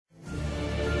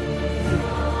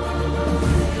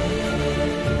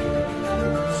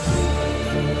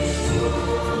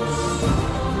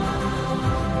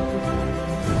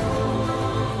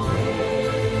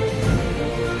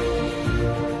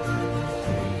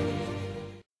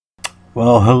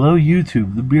Well, hello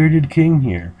YouTube, the Bearded King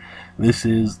here. This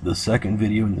is the second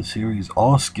video in the series,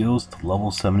 All Skills to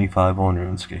Level 75 on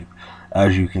RuneScape.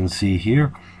 As you can see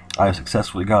here, I've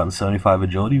successfully gotten 75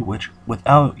 agility, which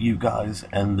without you guys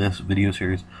and this video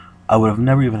series, I would have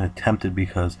never even attempted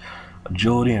because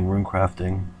agility and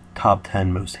runecrafting, top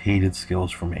 10 most hated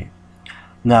skills for me.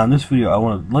 Now in this video, I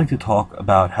would like to talk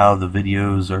about how the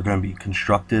videos are going to be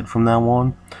constructed from now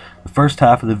on. The first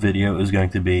half of the video is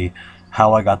going to be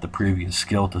how I got the previous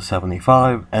skill to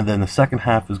 75, and then the second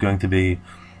half is going to be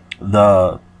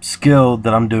the skill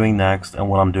that I'm doing next and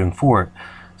what I'm doing for it.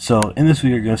 So in this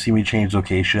video, you're going to see me change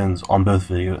locations on both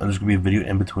videos, and there's going to be a video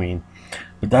in between.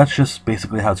 But that's just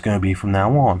basically how it's going to be from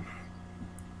now on.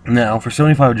 Now for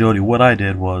 75 agility, what I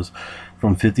did was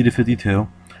from 50 to 52,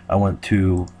 I went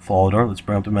to follow door. Let's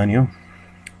bring up the menu.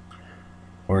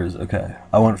 Where is it? Okay.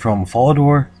 I went from follow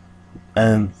door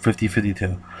and 50,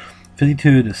 52.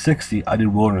 52 to 60, I did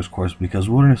wilderness course because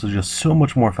wilderness is just so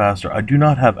much more faster. I do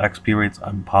not have XP rates. I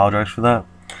apologize for that,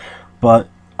 but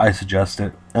I suggest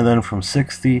it. And then from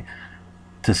 60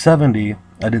 to 70,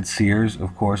 I did Sears.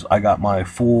 Of course, I got my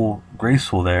full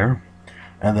graceful there.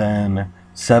 And then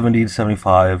 70 to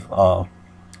 75, I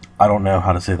don't know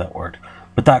how to say that word,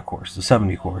 but that course, the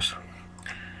 70 course.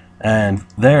 And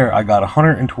there I got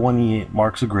 128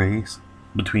 marks of grace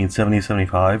between 70 and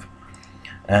 75.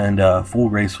 And full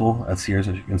graceful at Sears,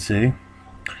 as you can see,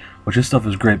 which this stuff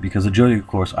is great because agility, of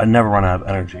course, I never run out of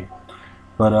energy.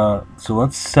 But so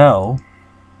let's sell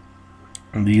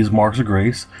these marks of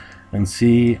grace and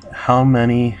see how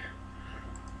many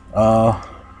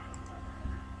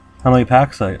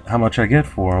packs how much I get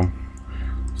for them.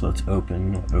 So let's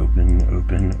open.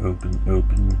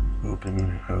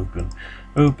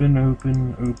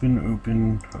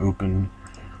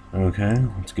 Okay,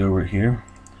 let's go right here.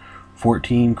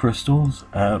 14 crystals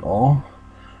at all.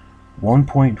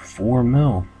 1.4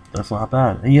 mil. That's not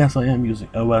bad. And yes, I am using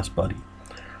OS Buddy.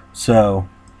 So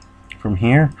from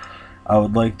here, I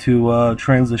would like to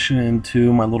transition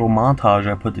into my little montage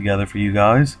I put together for you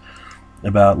guys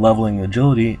about leveling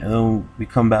agility, and then we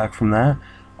come back from that.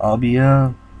 I'll be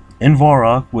in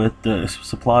Varrock with the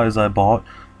supplies I bought,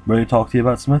 ready to talk to you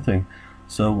about smithing.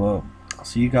 So I'll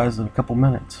see you guys in a couple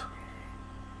minutes.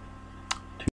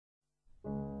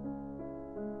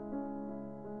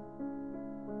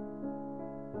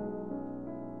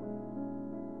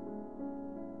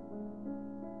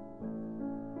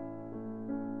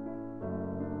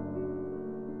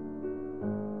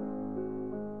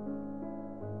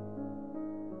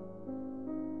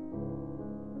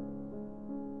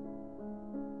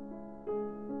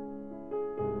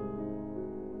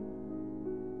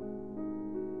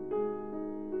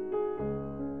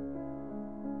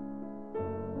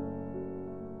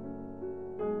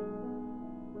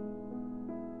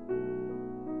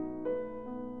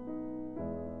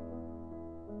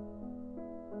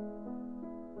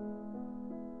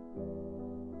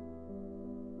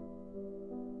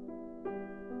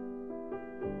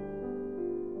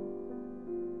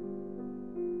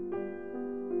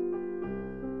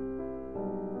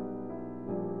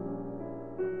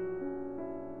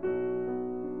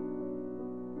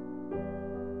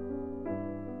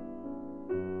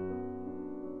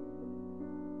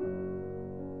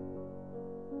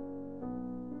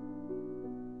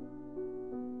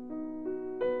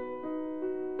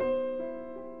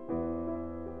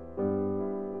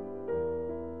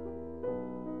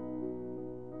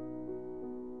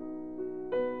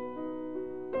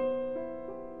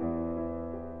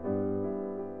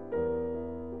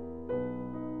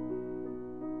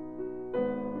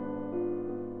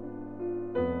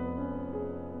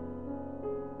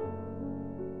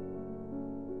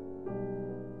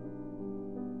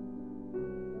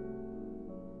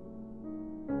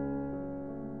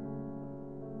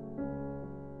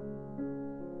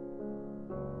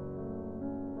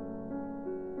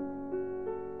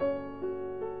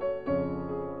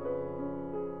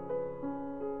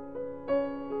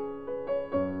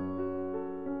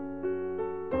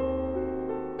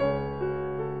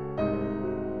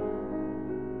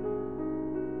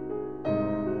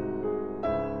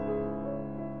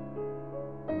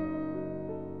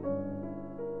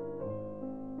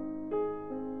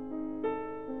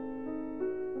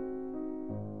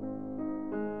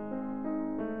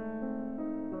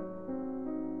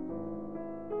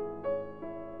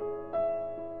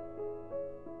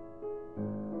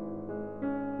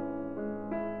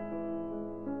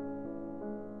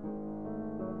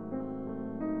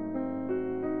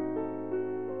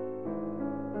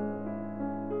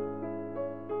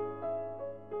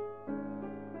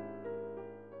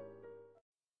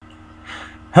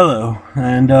 Hello,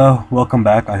 and welcome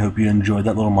back. I hope you enjoyed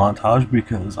that little montage,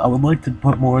 because I would like to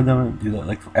put more of them and do that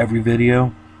like for every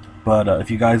video. But if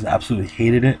you guys absolutely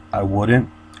hated it, I wouldn't.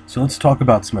 So let's talk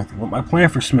about smithing. What my plan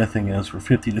for smithing is for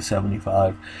 50 to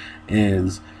 75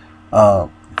 is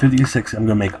 50 to 60 I'm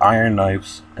going to make iron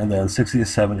knives, and then 60 to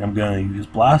 70 I'm going to use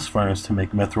blast furnace to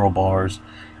make mithril bars,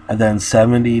 and then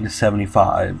 70 to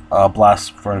 75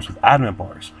 blast furnace with adamant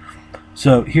bars.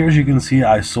 So here, as you can see,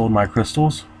 I sold my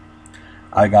crystals.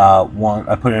 I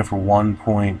put it in for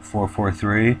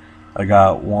 1.443. I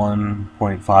got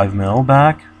 1.5 mil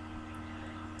back.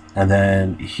 And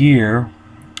then here,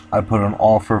 I put an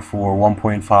offer for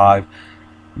 1.5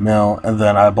 mil, and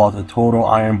then I bought the total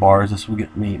iron bars. This will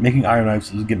get me, making iron knives,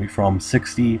 this will get me from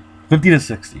 50 to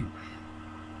 60.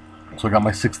 So I got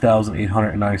my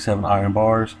 6,897 iron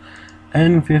bars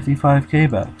and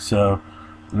 55k back. So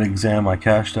let me examine my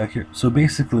cash stack here. So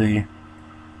basically,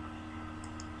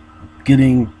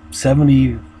 getting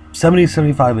 70 to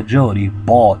 75 agility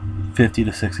bought 50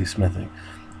 to 60 smithing.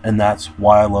 And that's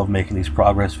why I love making these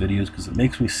progress videos, because it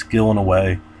makes me skill in a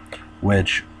way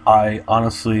which I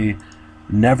honestly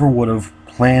never would have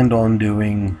planned on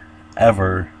doing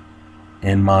ever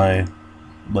in my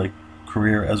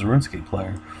career as a RuneScape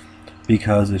player,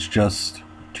 because it's just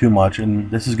too much.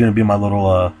 And this is going to be my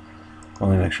little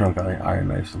let me make sure I've got any iron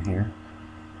knives in here.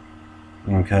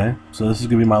 Okay, so this is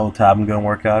going to be my little tab I'm going to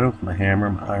work out of, with my hammer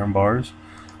and my iron bars.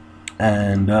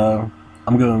 And I'm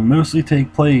going to mostly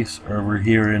take place over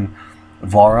here in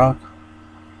Varrock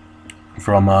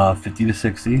from 50 to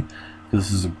 60.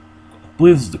 This is, I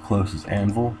believe this is the closest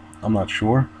anvil. I'm not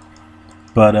sure.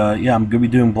 But yeah, I'm going to be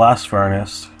doing blast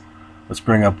furnace. Let's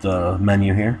bring up the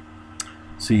menu here.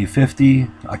 See, 50,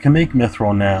 I can make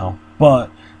mithril now,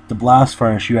 but the blast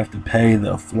furnace, you have to pay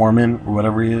the foreman, or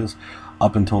whatever he is,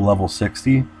 up until level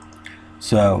 60.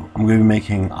 So I'm going to be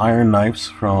making iron knives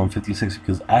from 50 to 60,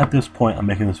 because at this point I'm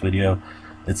making this video,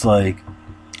 it's like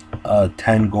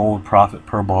 10 gold profit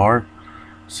per bar.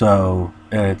 So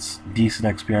it's decent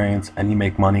experience, and you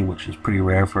make money, which is pretty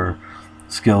rare for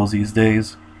skills these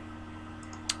days.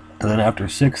 And then after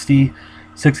 60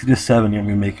 to 70, I'm going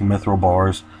to be making mithril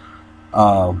bars.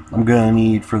 I'm going to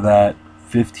need for that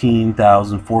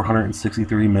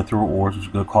 15,463 mithril ores, which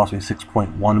is going to cost me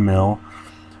 6.1 mil.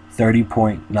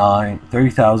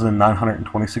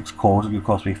 30,926 coal, which is going to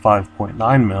cost me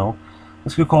 5.9 mil.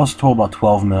 This could cost a total about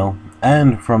 12 mil.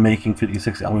 And from making 50 to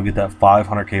 60, I'm going to get that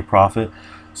 500k profit.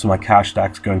 So my cash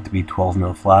stack is going to be 12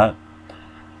 mil flat.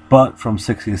 But from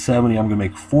 60 to 70, I'm going to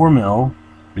make 4 mil,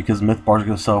 because myth bars are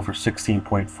going to sell for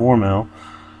 16.4 mil.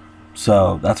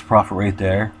 So that's a profit right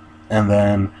there. And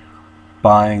then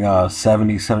buying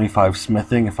 70, 75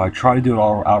 smithing. If I try to do it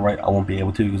all outright, I won't be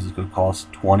able to, because it's going to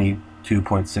cost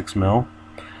 22.6 mil.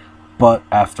 But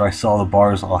after I sell the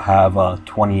bars, I'll have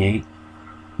 28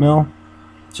 mil.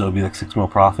 So it'll be like 6 mil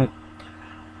profit.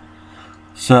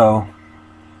 So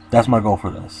that's my goal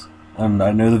for this. And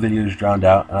I know the video is drowned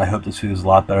out, and I hope this video is a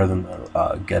lot better than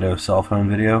the ghetto cell phone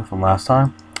video from last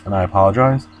time, and I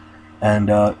apologize. And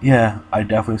yeah, I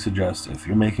definitely suggest, if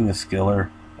you're making a skiller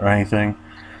or anything,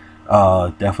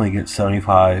 definitely get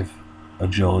 75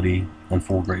 agility and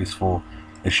full graceful.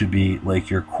 It should be like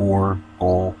your core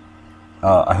goal.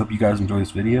 I hope you guys enjoy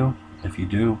this video. If you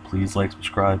do, please like,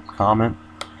 subscribe, comment.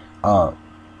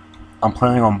 I'm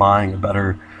planning on buying a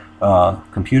better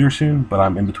computer soon, but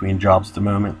I'm in between jobs at the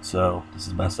moment, so this is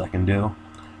the best I can do.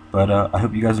 But I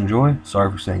hope you guys enjoy.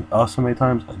 Sorry for saying so many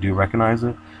times. I do recognize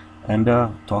it. And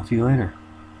talk to you later.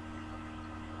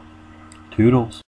 Toodles.